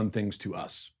and done things to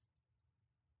us.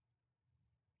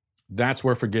 That's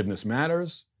where forgiveness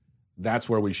matters. That's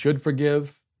where we should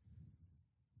forgive.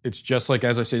 It's just like,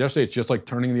 as I said yesterday, it's just like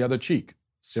turning the other cheek.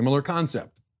 Similar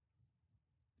concept.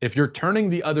 If you're turning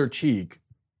the other cheek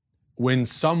when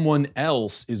someone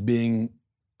else is being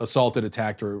assaulted,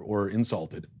 attacked, or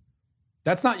insulted.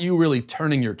 That's not you really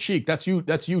turning your cheek. That's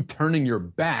you turning your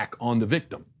back on the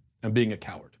victim and being a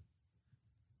coward.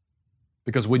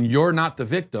 Because when you're not the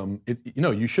victim,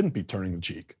 you shouldn't be turning the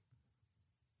cheek.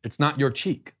 It's not your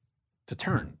cheek to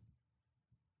turn.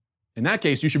 In that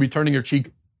case, you should be turning your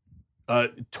cheek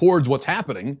towards what's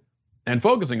happening and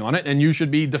focusing on it, and you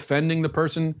should be defending the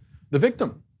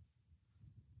victim.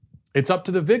 It's up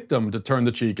to the victim to turn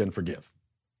the cheek and forgive,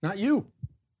 not you.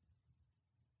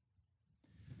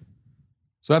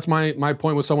 So that's my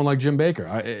point with someone like Jim Baker.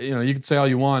 You can say all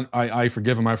you want. I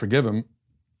forgive him.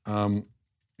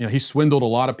 He swindled a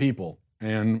lot of people,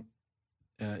 and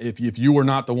if you were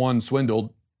not the one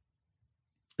swindled,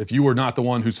 if you were not the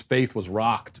one whose faith was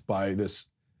rocked by this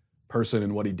person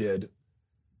and what he did,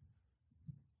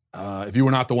 if you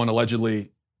were not the one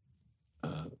allegedly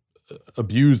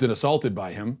abused and assaulted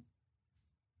by him,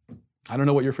 I don't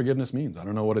know what your forgiveness means. I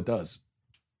don't know what it does.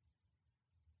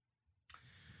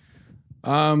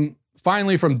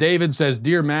 Finally, from David says,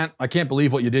 Dear Matt, I can't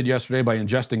believe what you did yesterday by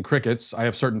ingesting crickets. I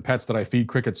have certain pets that I feed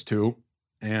crickets to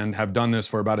and have done this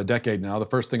for about a decade now. The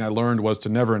first thing I learned was to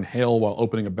never inhale while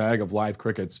opening a bag of live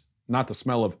crickets. Not the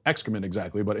smell of excrement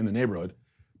exactly, but in the neighborhood.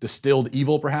 Distilled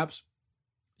evil, perhaps?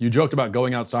 You joked about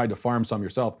going outside to farm some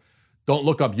yourself. Don't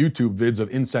look up YouTube vids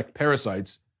of insect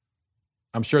parasites.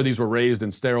 I'm sure these were raised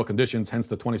in sterile conditions, hence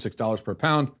the $26 per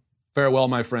pound. Farewell,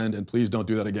 my friend, and please don't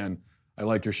do that again. I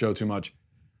like your show too much.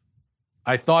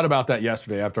 I thought about that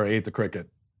yesterday after I ate the cricket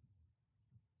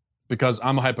because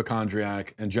I'm a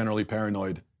hypochondriac and generally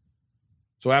paranoid.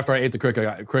 So after I ate the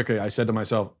cricket, I said to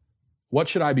myself, what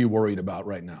should I be worried about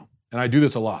right now? And I do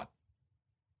this a lot.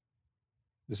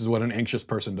 This is what an anxious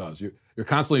person does. You're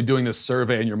constantly doing this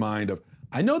survey in your mind of,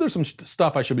 I know there's some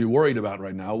stuff I should be worried about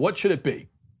right now. What should it be?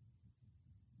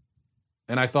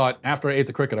 And I thought, after I ate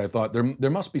the cricket, I thought,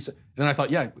 there must be some. And then I thought,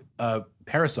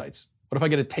 parasites. What if I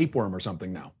get a tapeworm or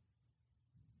something now?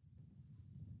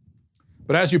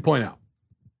 But as you point out,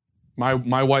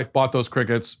 my wife bought those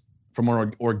crickets from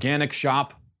an organic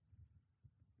shop.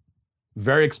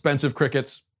 Very expensive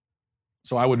crickets.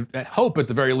 So I would hope at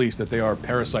the very least that they are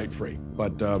parasite-free.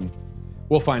 But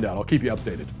we'll find out. I'll keep you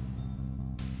updated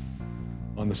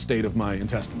on the state of my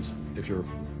intestines if you're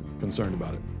concerned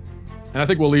about it. And I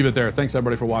think we'll leave it there. Thanks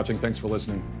everybody for watching. Thanks for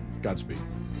listening. Godspeed.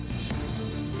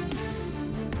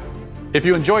 If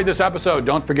you enjoyed this episode,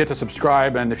 don't forget to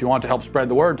subscribe. And if you want to help spread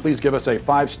the word, please give us a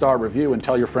 5-star review and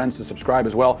tell your friends to subscribe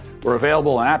as well. We're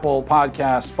available on Apple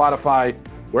Podcasts, Spotify,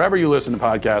 wherever you listen to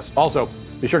podcasts. Also,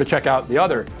 be sure to check out the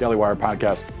other Daily Wire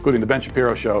podcasts, including The Ben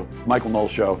Shapiro Show, Michael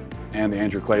Knowles Show, and The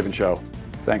Andrew Klavan Show.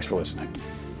 Thanks for listening.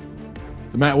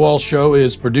 The Matt Walsh Show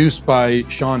is produced by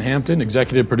Sean Hampton,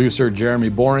 executive producer Jeremy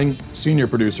Boring, senior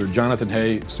producer Jonathan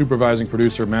Hay, supervising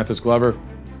producer Mathis Glover,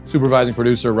 supervising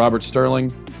producer Robert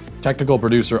Sterling, technical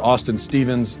producer Austin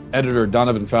Stevens, editor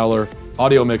Donovan Fowler,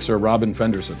 audio mixer Robin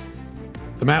Fenderson.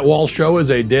 The Matt Walsh Show is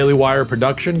a Daily Wire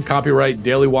production, copyright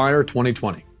Daily Wire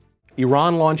 2020.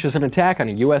 Iran launches an attack on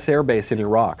a U.S. airbase in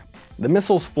Iraq. The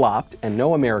missiles flopped and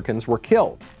no Americans were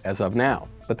killed, as of now.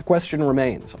 But the question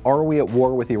remains, are we at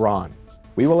war with Iran?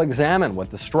 We will examine what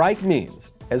the strike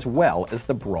means, as well as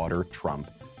the broader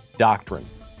Trump doctrine.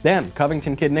 Then,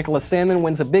 Covington kid Nicholas Sandman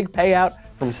wins a big payout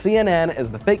from CNN as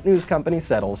the fake news company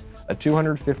settles a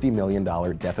 $250 million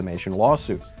defamation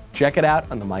lawsuit. Check it out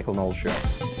on The Michael Knowles Show.